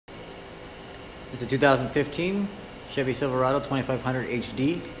It's a 2015 Chevy Silverado 2500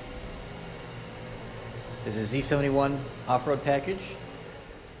 HD. This is a Z71 off-road package.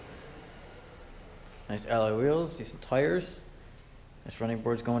 Nice alloy wheels, decent tires. Nice running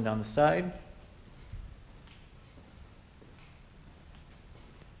boards going down the side.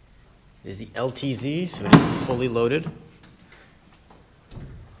 It is the LTZ, so it is fully loaded.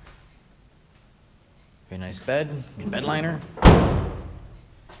 Very nice bed, good bed liner.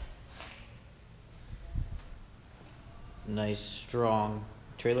 Nice strong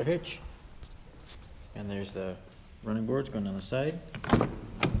trailer hitch. And there's the running boards going down the side.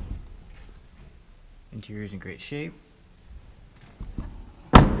 Interior's in great shape.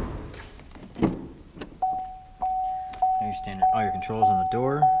 Your standard, all your controls on the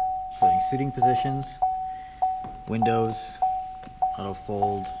door, showing seating positions, windows, auto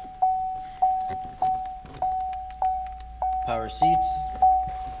fold, power seats,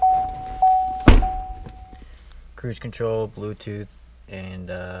 cruise control, Bluetooth,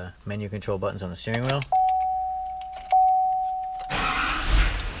 and menu control buttons on the steering wheel.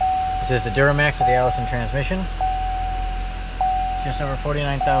 This is the Duramax with the Allison transmission. Just over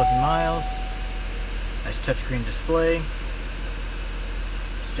 49,000 miles. Nice touchscreen display.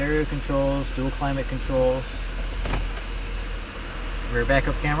 Stereo controls, dual climate controls. Rear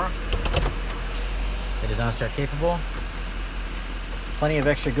backup camera. It is OnStar capable. Plenty of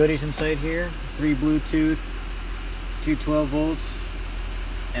extra goodies inside here. 3 Bluetooth, 2 12 volts,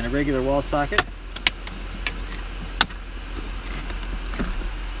 and a regular wall socket.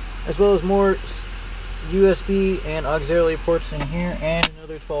 As well as more USB and auxiliary ports in here, and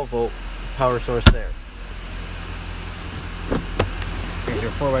another 12 volt power source there. Here's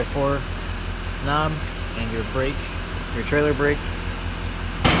your 4x4 knob and your brake, your trailer brake.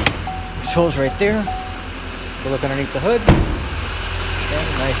 Controls right there. We'll look underneath the hood.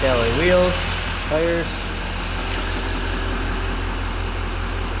 Again, nice alloy wheels, tires.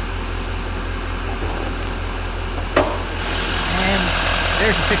 And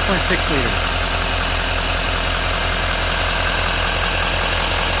there's a 6.6 liter.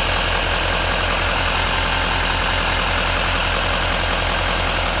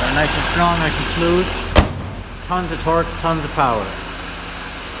 Nice and strong, nice and smooth. Tons of torque, tons of power.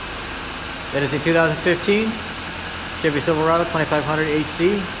 That is a 2015 Chevy Silverado 2500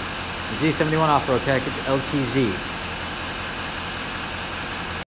 HD Z71 off-road package LTZ.